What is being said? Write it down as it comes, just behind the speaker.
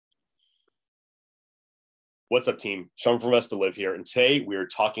What's up, team? Sean from Invest to Live here, and today we are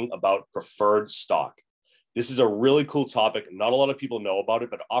talking about preferred stock. This is a really cool topic. Not a lot of people know about it,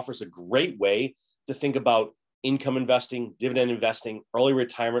 but it offers a great way to think about income investing, dividend investing, early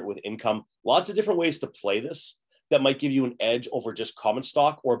retirement with income. Lots of different ways to play this that might give you an edge over just common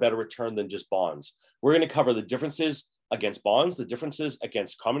stock or a better return than just bonds. We're going to cover the differences against bonds, the differences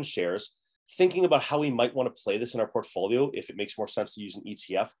against common shares, thinking about how we might want to play this in our portfolio if it makes more sense to use an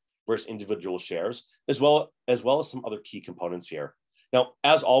ETF versus individual shares, as well as some other key components here. Now,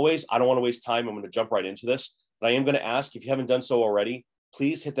 as always, I don't want to waste time. I'm going to jump right into this, but I am going to ask, if you haven't done so already,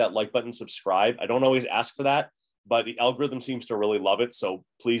 please hit that like button, subscribe. I don't always ask for that, but the algorithm seems to really love it. So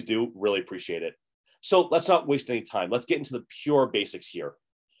please do, really appreciate it. So let's not waste any time. Let's get into the pure basics here.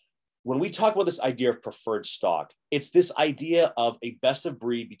 When we talk about this idea of preferred stock, it's this idea of a best of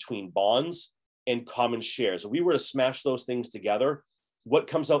breed between bonds and common shares. If we were to smash those things together, what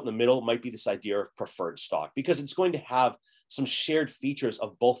comes out in the middle might be this idea of preferred stock, because it's going to have some shared features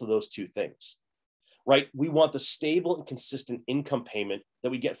of both of those two things, right? We want the stable and consistent income payment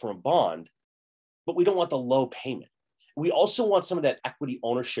that we get from a bond, but we don't want the low payment. We also want some of that equity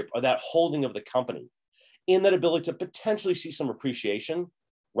ownership or that holding of the company and that ability to potentially see some appreciation,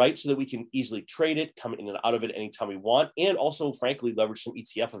 right? So that we can easily trade it, come in and out of it anytime we want, and also, frankly, leverage some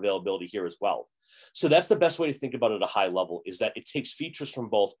ETF availability here as well. So that's the best way to think about it at a high level, is that it takes features from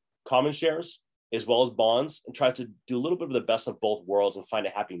both common shares as well as bonds and tries to do a little bit of the best of both worlds and find a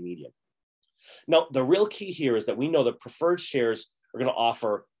happy medium. Now, the real key here is that we know that preferred shares are going to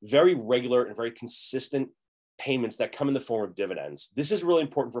offer very regular and very consistent payments that come in the form of dividends. This is really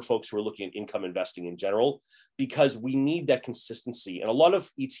important for folks who are looking at income investing in general, because we need that consistency. And a lot of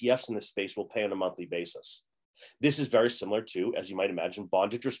ETFs in this space will pay on a monthly basis. This is very similar to, as you might imagine,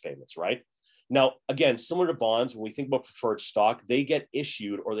 bond interest payments, right? Now, again, similar to bonds, when we think about preferred stock, they get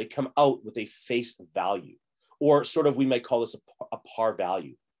issued or they come out with a face value, or sort of, we might call this a par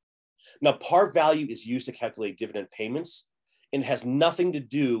value. Now, par value is used to calculate dividend payments and has nothing to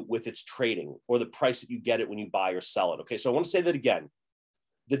do with its trading or the price that you get it when you buy or sell it. Okay, so I want to say that again.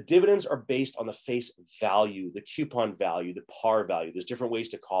 The dividends are based on the face value, the coupon value, the par value. There's different ways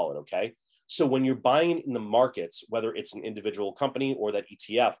to call it, okay? So when you're buying in the markets, whether it's an individual company or that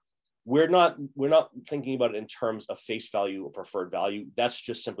ETF, we're not thinking about it in terms of face value or preferred value. That's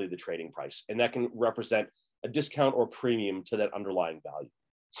just simply the trading price. And that can represent a discount or premium to that underlying value.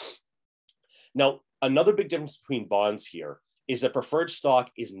 Now, another big difference between bonds here is that preferred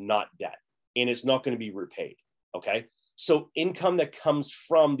stock is not debt and it's not going to be repaid, okay? So income that comes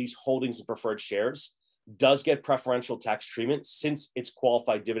from these holdings of preferred shares does get preferential tax treatment, since its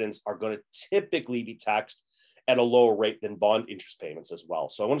qualified dividends are going to typically be taxed at a lower rate than bond interest payments as well.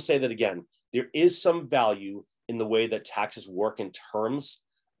 So I want to say that again, there is some value in the way that taxes work in terms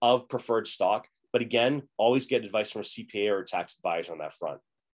of preferred stock. But again, always get advice from a CPA or a tax advisor on that front.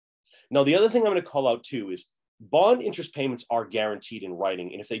 Now, the other thing I'm going to call out too is bond interest payments are guaranteed in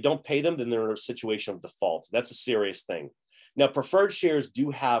writing. And if they don't pay them, then they're in a situation of default. That's a serious thing. Now, preferred shares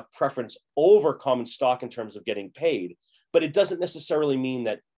do have preference over common stock in terms of getting paid, but it doesn't necessarily mean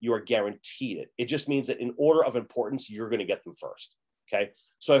that you are guaranteed it. It just means that in order of importance, you're going to get them first, okay?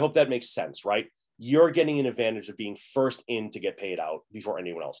 So I hope that makes sense, right? You're getting an advantage of being first in to get paid out before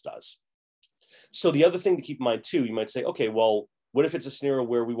anyone else does. So the other thing to keep in mind too, you might say, okay, well, what if it's a scenario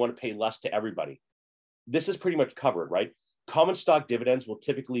where we want to pay less to everybody? This is pretty much covered, right? Common stock dividends will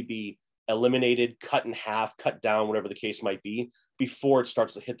typically be eliminated, cut in half, cut down, whatever the case might be, before it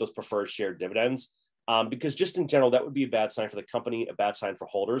starts to hit those preferred share dividends. Because just in general, that would be a bad sign for the company, a bad sign for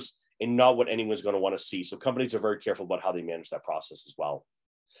holders, and not what anyone's going to want to see. So companies are very careful about how they manage that process as well.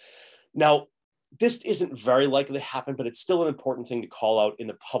 Now, this isn't very likely to happen, but it's still an important thing to call out in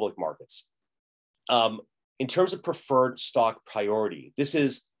the public markets. In terms of preferred stock priority, this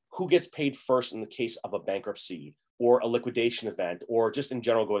is who gets paid first in the case of a bankruptcy or a liquidation event, or just in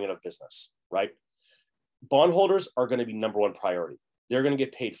general going out of business, right? Bondholders are going to be number one priority. They're going to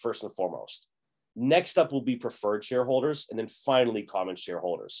get paid first and foremost. Next up will be preferred shareholders, and then finally common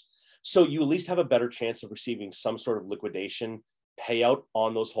shareholders. So you at least have a better chance of receiving some sort of liquidation payout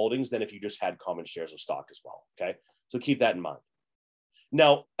on those holdings than if you just had common shares of stock as well, okay? So keep that in mind.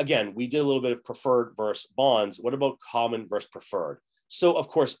 Now, again, we did a little bit of preferred versus bonds. What about common versus preferred? So of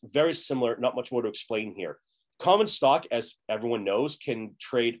course, very similar, not much more to explain here. Common stock, as everyone knows, can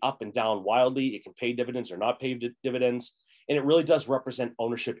trade up and down wildly. It can pay dividends or not pay dividends, and it really does represent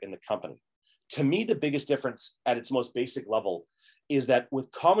ownership in the company. To me, the biggest difference at its most basic level is that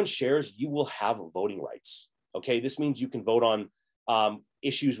with common shares, you will have voting rights. Okay, this means you can vote on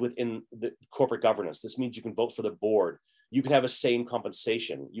issues within the corporate governance. This means you can vote for the board. You can have a say in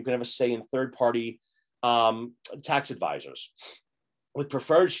compensation. You can have a say in third-party tax advisors. With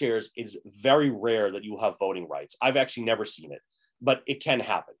preferred shares, it's very rare that you will have voting rights. I've actually never seen it, but it can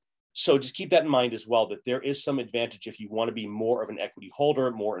happen. So just keep that in mind as well, that there is some advantage if you want to be more of an equity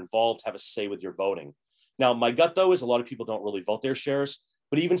holder, more involved, have a say with your voting. Now, my gut, though, is a lot of people don't really vote their shares,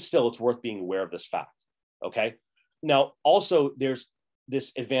 but even still, it's worth being aware of this fact, okay? Now, also, there's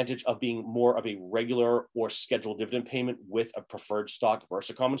this advantage of being more of a regular or scheduled dividend payment with a preferred stock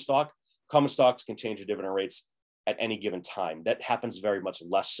versus a common stock. Common stocks can change their dividend rates at any given time. That happens very much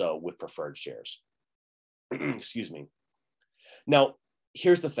less so with preferred shares. Excuse me. Now,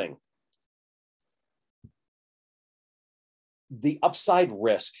 here's the thing. The upside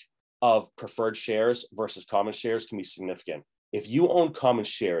risk of preferred shares versus common shares can be significant. If you own common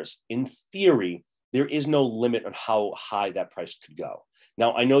shares, in theory, there is no limit on how high that price could go.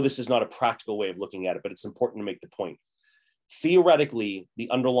 Now, I know this is not a practical way of looking at it, but it's important to make the point. Theoretically, the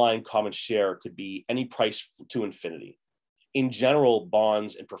underlying common share could be any price to infinity. In general,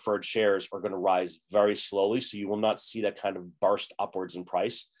 bonds and preferred shares are going to rise very slowly, so you will not see that kind of burst upwards in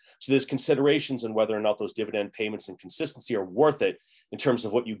price. So there's considerations on whether or not those dividend payments and consistency are worth it in terms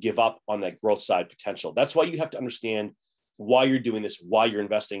of what you give up on that growth side potential. That's why you have to understand why you're doing this, why you're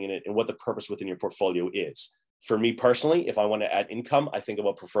investing in it, and what the purpose within your portfolio is. For me personally, if I want to add income, I think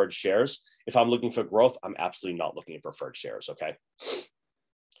about preferred shares. If I'm looking for growth, I'm absolutely not looking at preferred shares, okay?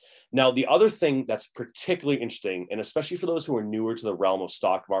 Now, the other thing that's particularly interesting, and especially for those who are newer to the realm of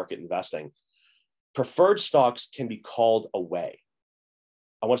stock market investing, preferred stocks can be called away.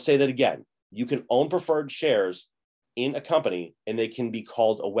 I want to say that again. You can own preferred shares in a company and they can be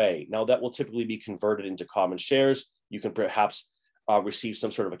called away. Now, that will typically be converted into common shares. You can perhaps receive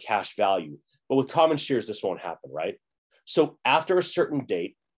some sort of a cash value. But with common shares, this won't happen, right? So after a certain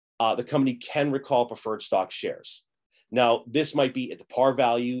date, the company can recall preferred stock shares. Now, this might be at the par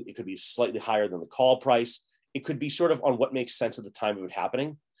value. It could be slightly higher than the call price. It could be sort of on what makes sense at the time of it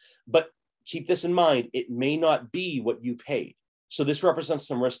happening. But keep this in mind, it may not be what you paid. So this represents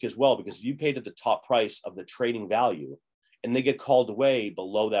some risk as well, because if you paid at the top price of the trading value and they get called away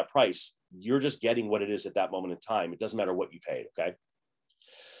below that price, you're just getting what it is at that moment in time. It doesn't matter what you paid, okay?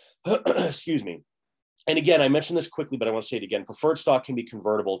 Excuse me. And again, I mentioned this quickly, but I want to say it again. Preferred stock can be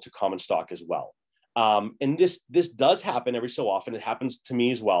convertible to common stock as well. And this does happen every so often. It happens to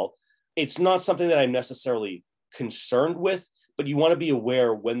me as well. It's not something that I'm necessarily concerned with, but you want to be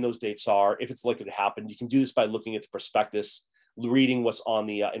aware when those dates are, if it's likely to happen. You can do this by looking at the prospectus, reading what's on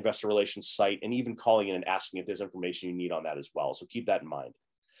the investor relations site, and even calling in and asking if there's information you need on that as well. So keep that in mind.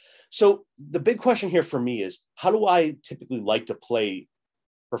 So the big question here for me is, how do I typically like to play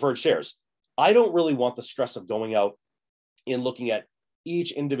preferred shares? I don't really want the stress of going out and looking at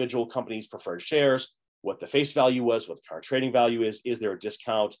each individual company's preferred shares, what the face value was, what the current trading value is there a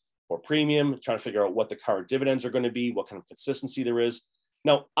discount or premium, trying to figure out what the current dividends are going to be, what kind of consistency there is.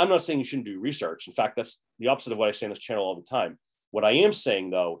 Now, I'm not saying you shouldn't do research. In fact, that's the opposite of what I say on this channel all the time. What I am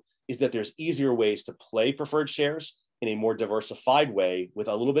saying, though, is that there's easier ways to play preferred shares in a more diversified way with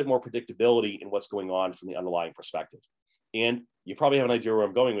a little bit more predictability in what's going on from the underlying perspective. And you probably have an idea where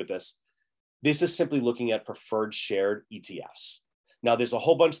I'm going with this. This is simply looking at preferred shared ETFs. Now, there's a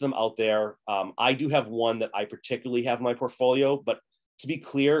whole bunch of them out there. I do have one that I particularly have in my portfolio, but to be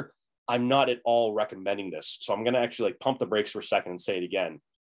clear, I'm not at all recommending this. So I'm going to actually pump the brakes for a second and say it again.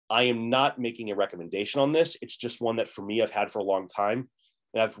 I am not making a recommendation on this. It's just one that for me, I've had for a long time,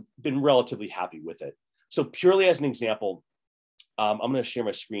 and I've been relatively happy with it. So purely as an example, I'm going to share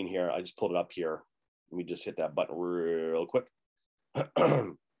my screen here. I just pulled it up here. Let me just hit that button real quick.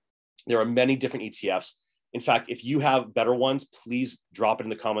 There are many different ETFs. In fact, if you have better ones, please drop it in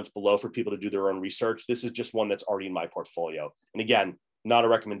the comments below for people to do their own research. This is just one that's already in my portfolio. And again, not a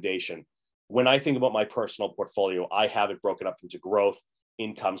recommendation. When I think about my personal portfolio, I have it broken up into growth,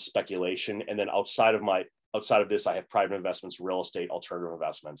 income, speculation, and then outside of this, I have private investments, real estate, alternative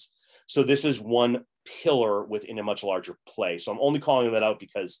investments. So this is one pillar within a much larger play. So I'm only calling that out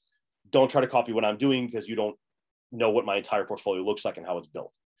because don't try to copy what I'm doing, because you don't know what my entire portfolio looks like and how it's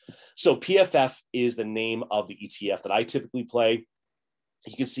built. So PFF is the name of the ETF that I typically play.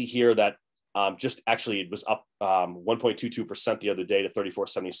 You can see here that it was up 1.22% the other day to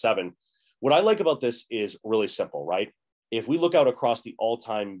 34.77. What I like about this is really simple, right? If we look out across the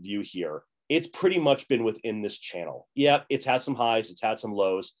all-time view here, it's pretty much been within this channel. Yeah, it's had some highs, it's had some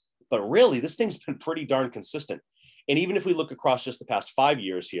lows, but really this thing's been pretty darn consistent. And even if we look across just the past 5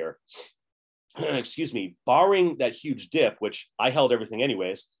 years here, excuse me, barring that huge dip, which I held everything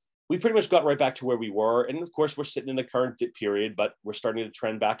anyways, we pretty much got right back to where we were. And of course, we're sitting in the current dip period, but we're starting to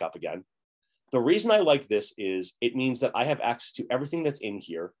trend back up again. The reason I like this is it means that I have access to everything that's in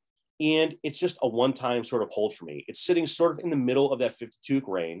here And it's just a one-time sort of hold for me. It's sitting sort of in the middle of that 52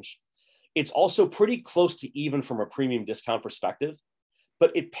 range. It's also pretty close to even from a premium discount perspective,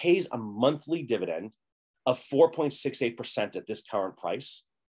 but it pays a monthly dividend of 4.68% at this current price.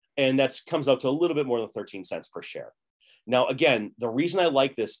 And that comes out to a little bit more than 13 cents per share. Now, again, the reason I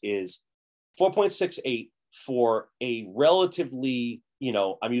like this is 4.68 for a relatively,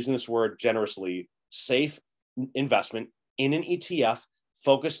 I'm using this word generously, safe investment in an ETF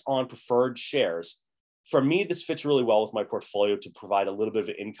focused on preferred shares. For me, this fits really well with my portfolio to provide a little bit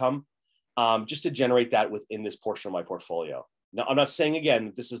of income, just to generate that within this portion of my portfolio. Now, I'm not saying, again,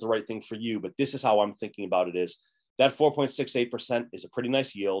 that this is the right thing for you, but this is how I'm thinking about it is that 4.68% is a pretty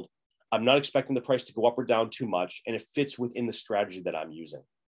nice yield. I'm not expecting the price to go up or down too much, and it fits within the strategy that I'm using.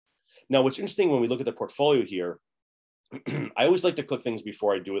 Now, what's interesting when we look at the portfolio here, I always like to click things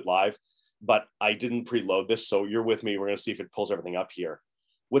before I do it live, but I didn't preload this, so you're with me. We're going to see if it pulls everything up here.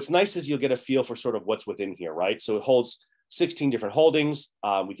 What's nice is you'll get a feel for sort of what's within here, right? So it holds 16 different holdings.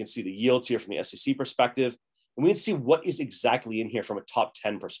 We can see the yields here from the SEC perspective, and we can see what is exactly in here from a top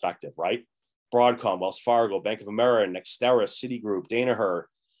 10 perspective, right? Broadcom, Wells Fargo, Bank of America, Nextera, Citigroup, Danaher.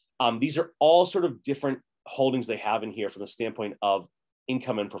 These are all sort of different holdings they have in here from the standpoint of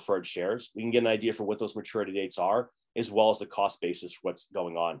income and preferred shares. We can get an idea for what those maturity dates are, as well as the cost basis for what's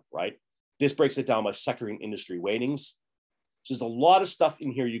going on, right? This breaks it down by sector and industry weightings. So there's a lot of stuff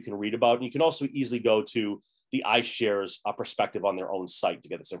in here you can read about, and you can also easily go to the iShares perspective on their own site to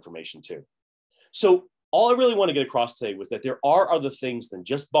get this information too. So all I really want to get across today was that there are other things than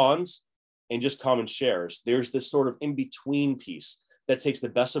just bonds and just common shares. There's this sort of in-between piece that takes the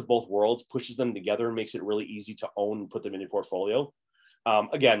best of both worlds, pushes them together, and makes it really easy to own and put them in your portfolio.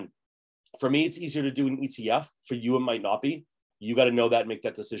 Again, for me, it's easier to do an ETF. For you, it might not be. You got to know that and make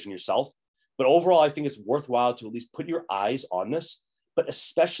that decision yourself. But overall, I think it's worthwhile to at least put your eyes on this, but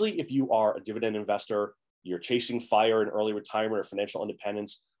especially if you are a dividend investor, you're chasing FIRE and early retirement or financial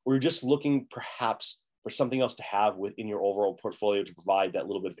independence, or you're just looking perhaps for something else to have within your overall portfolio to provide that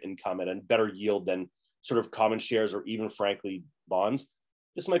little bit of income at a better yield than sort of common shares or even, frankly, bonds.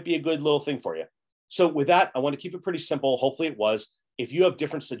 This might be a good little thing for you. So with that, I want to keep it pretty simple. Hopefully it was. If you have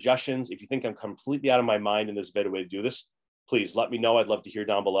different suggestions, if you think I'm completely out of my mind and there's a better way to do this, please let me know. I'd love to hear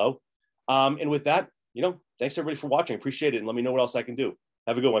down below. And with that, thanks everybody for watching. Appreciate it. And let me know what else I can do.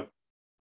 Have a good one.